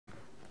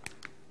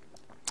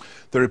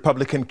The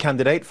Republican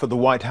candidate for the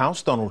White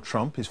House, Donald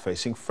Trump, is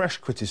facing fresh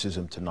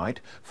criticism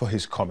tonight for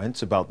his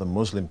comments about the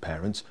Muslim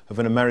parents of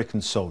an American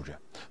soldier.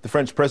 The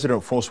French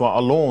President François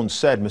Hollande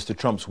said Mr.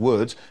 Trump's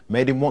words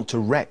made him want to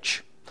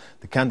retch.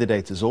 The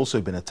candidate has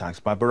also been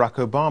attacked by Barack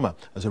Obama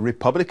as a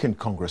Republican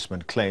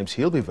congressman claims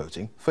he'll be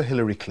voting for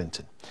Hillary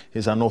Clinton.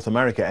 Here's our North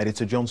America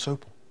editor, John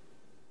Sopel.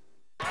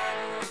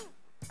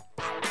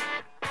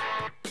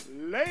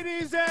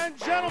 Ladies and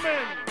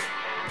gentlemen,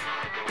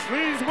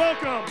 please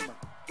welcome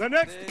the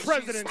next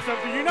President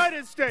of the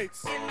United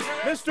States,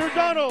 Mr.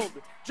 Donald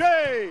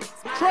J.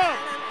 Trump.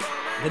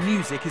 The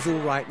music is all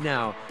right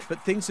now,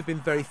 but things have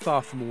been very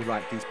far from all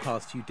right these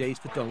past few days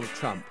for Donald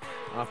Trump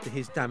after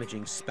his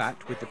damaging spat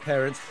with the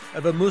parents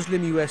of a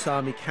Muslim US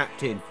Army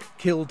captain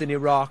killed in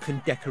Iraq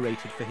and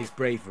decorated for his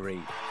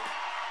bravery.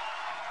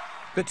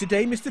 But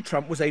today Mr.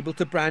 Trump was able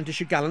to brandish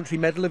a gallantry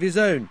medal of his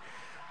own,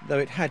 though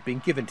it had been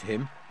given to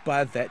him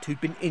by a vet who'd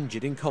been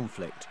injured in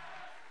conflict.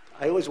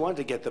 I always wanted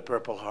to get the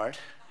Purple Heart.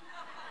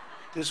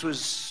 This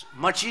was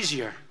much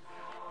easier.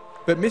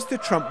 But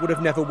Mr. Trump would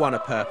have never won a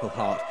Purple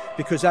Heart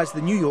because, as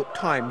the New York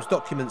Times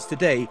documents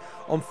today,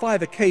 on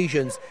 5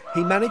 occasions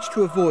he managed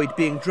to avoid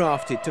being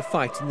drafted to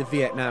fight in the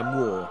Vietnam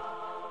War.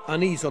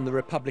 Unease on the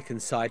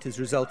Republican side has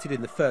resulted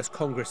in the first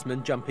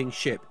congressman jumping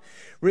ship.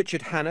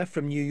 Richard Hanna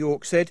from New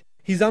York said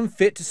he's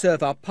unfit to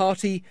serve our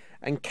party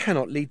and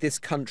cannot lead this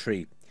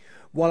country.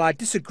 While I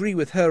disagree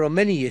with her on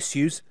many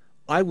issues,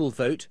 I will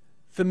vote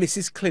for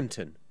Mrs.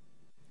 Clinton.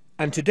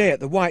 And today at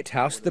the White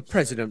House, the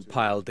president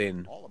piled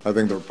in. I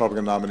think the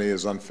Republican nominee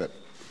is unfit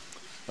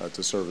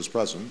to serve as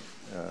president.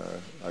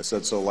 I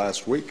said so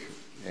last week,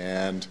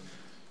 and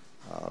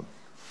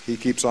he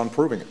keeps on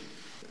proving it.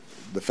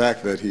 The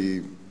fact that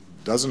he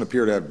doesn't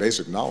appear to have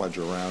basic knowledge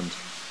around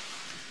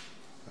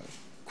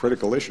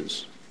critical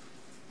issues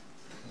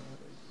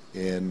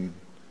in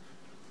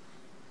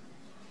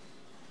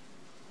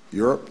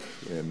Europe,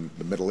 in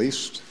the Middle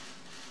East,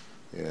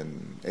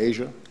 in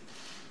Asia,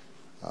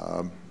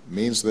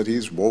 means that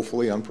he's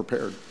woefully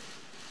unprepared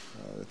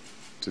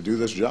to do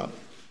this job.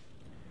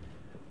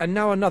 And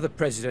now another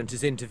president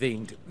has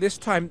intervened, this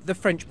time the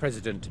French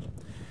president.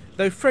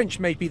 Though French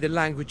may be the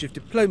language of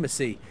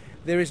diplomacy,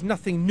 there is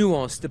nothing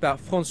nuanced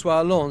about François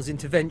Hollande's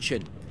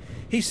intervention.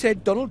 He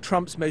said Donald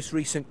Trump's most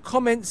recent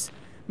comments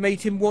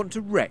made him want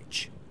to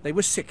retch. They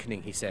were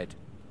sickening, he said.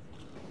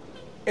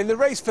 In the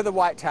race for the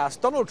White House,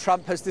 Donald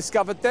Trump has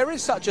discovered there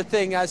is such a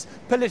thing as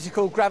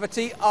political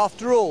gravity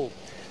after all.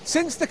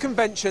 Since the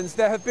conventions,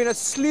 there have been a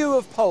slew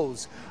of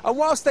polls, and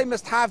whilst they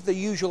must have the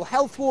usual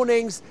health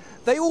warnings,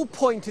 they all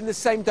point in the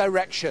same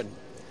direction,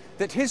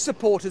 that his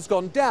support has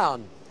gone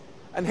down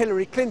and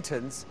Hillary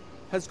Clinton's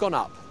has gone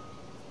up.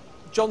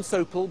 John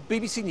Sopel,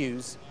 BBC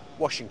News,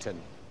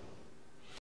 Washington.